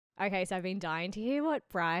Okay, so I've been dying to hear what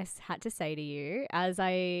Bryce had to say to you. As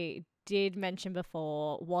I did mention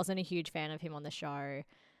before, wasn't a huge fan of him on the show.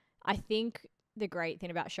 I think the great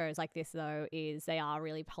thing about shows like this, though, is they are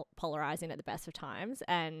really polarizing at the best of times.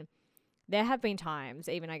 And there have been times,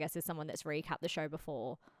 even I guess as someone that's recapped the show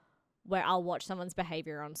before, where I'll watch someone's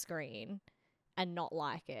behavior on screen and not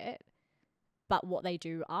like it. But what they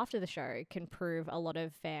do after the show can prove a lot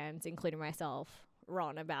of fans, including myself,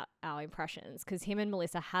 wrong about our impressions. Because him and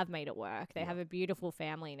Melissa have made it work. They have a beautiful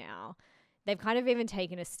family now. They've kind of even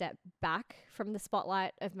taken a step back from the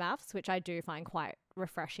spotlight of MAFS, which I do find quite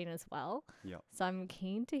refreshing as well. Yep. So I'm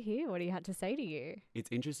keen to hear what he had to say to you. It's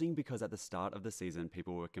interesting because at the start of the season,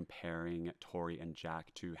 people were comparing Tori and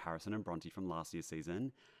Jack to Harrison and Bronte from last year's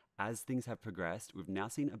season. As things have progressed, we've now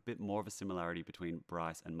seen a bit more of a similarity between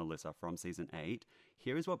Bryce and Melissa from season 8.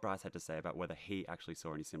 Here is what Bryce had to say about whether he actually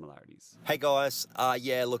saw any similarities. Hey guys,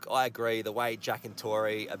 yeah, look, I agree. The way Jack and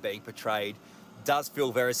Tori are being portrayed does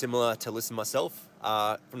feel very similar to Liz and myself,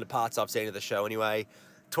 from the parts I've seen of the show anyway.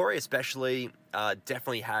 Tori especially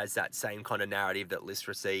definitely has that same kind of narrative that Liz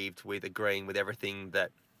received, with agreeing with everything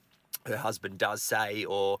that her husband does say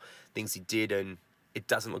or things he did, and it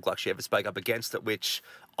doesn't look like she ever spoke up against it, which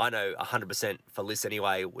I know 100% for Liz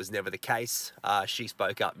anyway was never the case. She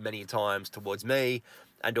spoke up many times towards me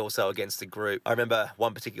and also against the group. I remember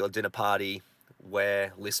one particular dinner party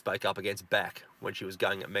where Liz spoke up against Beck when she was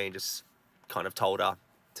going at me and just kind of told her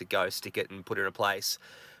to go stick it and put her in a place.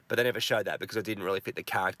 But they never showed that because it didn't really fit the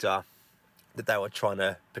character that they were trying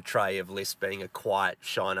to portray of Liz being a quiet,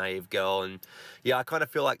 shy, naive girl. And yeah, I kind of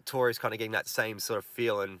feel like Tori's kind of getting that same sort of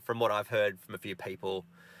feel. And from what I've heard from a few people,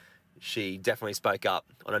 she definitely spoke up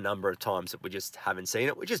on a number of times that we just haven't seen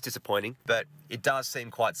it, which is disappointing. But it does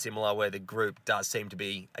seem quite similar, where the group does seem to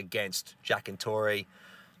be against Jack and Tori.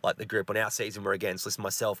 Like the group on our season were against Liz and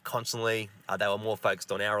myself constantly. They were more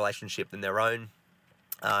focused on our relationship than their own.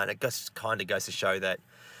 And it just kind of goes to show that,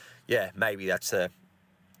 yeah, maybe that's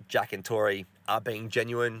Jack and Tori are being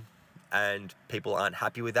genuine and people aren't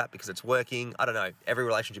happy with that because it's working. I don't know. Every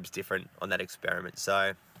relationship is different on that experiment.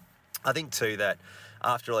 So I think too that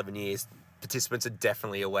after 11 years, participants are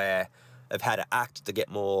definitely aware of how to act to get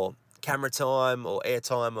more camera time or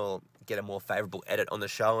airtime or get a more favourable edit on the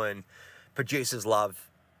show. And producers love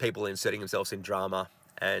people inserting themselves in drama.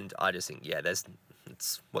 And I just think, yeah,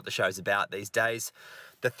 it's what the show's about these days.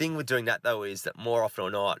 The thing with doing that, though, is that more often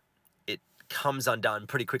or not, it comes undone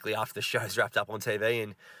pretty quickly after the show's wrapped up on TV,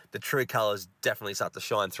 and the true colours definitely start to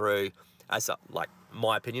shine through, as like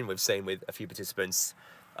my opinion we've seen with a few participants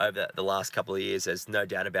over the last couple of years. There's no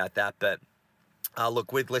doubt about that. But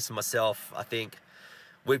look, with Liz and myself, I think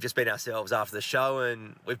we've just been ourselves after the show,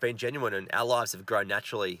 and we've been genuine, and our lives have grown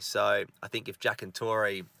naturally. So I think if Jack and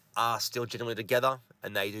Tori are still genuinely together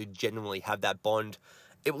and they do genuinely have that bond,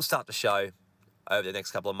 it will start to show over the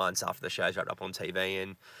next couple of months after the show's wrapped up on TV.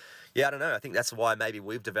 And yeah, I don't know, I think that's why maybe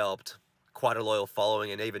we've developed quite a loyal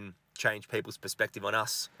following and even changed people's perspective on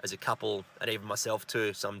us as a couple, and even myself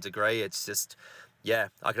to some degree. It's just, yeah,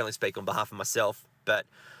 I can only speak on behalf of myself, but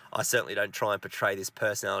I certainly don't try and portray this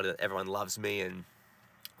personality that everyone loves me and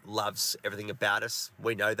loves everything about us.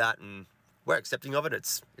 We know that, and we're accepting of it.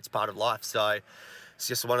 It's part of life. So it's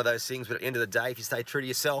just one of those things. But at the end of the day, if you stay true to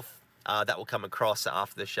yourself, that will come across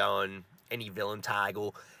after the show, and any villain tag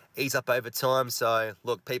will ease up over time. So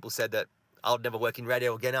look, people said that I'll never work in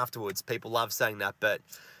radio again afterwards. People love saying that, but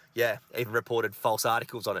yeah, even reported false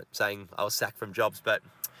articles on it saying I was sacked from jobs. But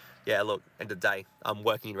yeah, look, end of the day, I'm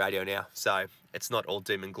working in radio now, so it's not all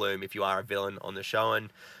doom and gloom if you are a villain on the show.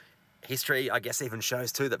 And history, I guess, even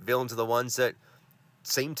shows too that villains are the ones that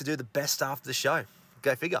seem to do the best after the show.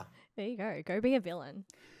 Go figure. There you go. Go be a villain.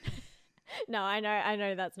 No, I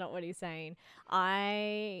know that's not what he's saying.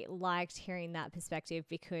 I liked hearing that perspective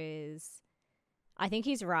because I think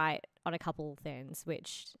he's right on a couple of things,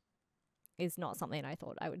 which is not something I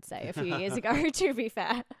thought I would say a few years ago, to be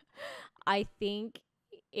fair. I think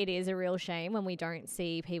it is a real shame when we don't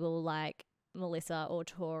see people like Melissa or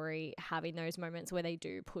Tori having those moments where they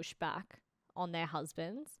do push back on their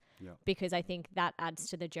husbands. Yeah. Because I think that adds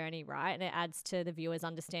to the journey, right? And it adds to the viewer's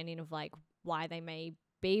understanding of like why they may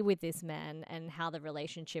be with this man and how the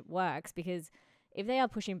relationship works. Because if they are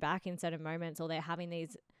pushing back in certain moments, or they're having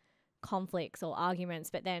these conflicts or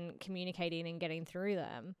arguments but then communicating and getting through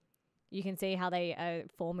them, you can see how they are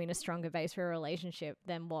forming a stronger base for a relationship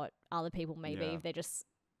than what other people may be if they're just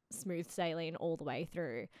smooth sailing all the way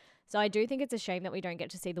through. So I do think it's a shame that we don't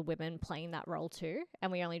get to see the women playing that role too,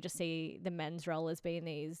 and we only just see the men's role as being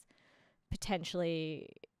these potentially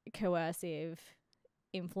coercive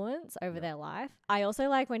influence over Yeah. their life. I also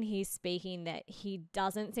like when he's speaking that he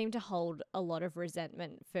doesn't seem to hold a lot of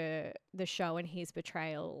resentment for the show and his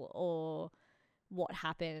betrayal or what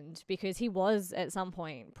happened, because he was at some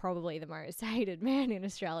point probably the most hated man in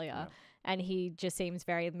Australia. Yeah. And he just seems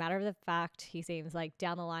very matter of the fact. He seems like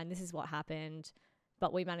down the line, this is what happened,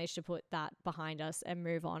 but we managed to put that behind us and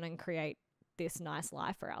move on and create this nice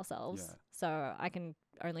life for ourselves. Yeah. So I can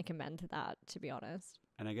only commend to that, to be honest.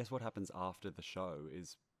 And I guess what happens after the show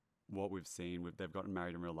is what we've seen. They've gotten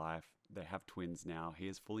married in real life. They have twins now. He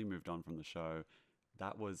has fully moved on from the show.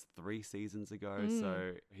 That was 3 seasons ago.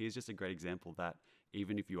 So he's just a great example that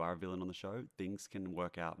even if you are a villain on the show, things can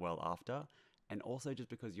work out well after. And also just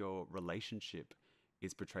because your relationship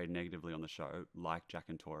is portrayed negatively on the show, like Jack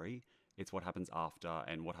and Tori, it's what happens after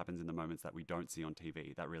and what happens in the moments that we don't see on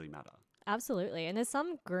TV that really matter. Absolutely. And there's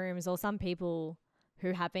some grooms or some people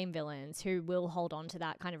who have been villains who will hold on to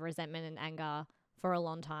that kind of resentment and anger for a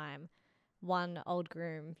long time. One old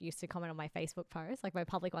groom used to comment on my Facebook post, like my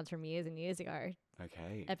public ones from years and years ago,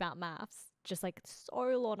 Okay. about MAFS, just like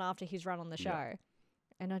so long after his run on the show. Yeah.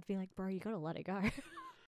 And I'd be like, bro, you got to let it go.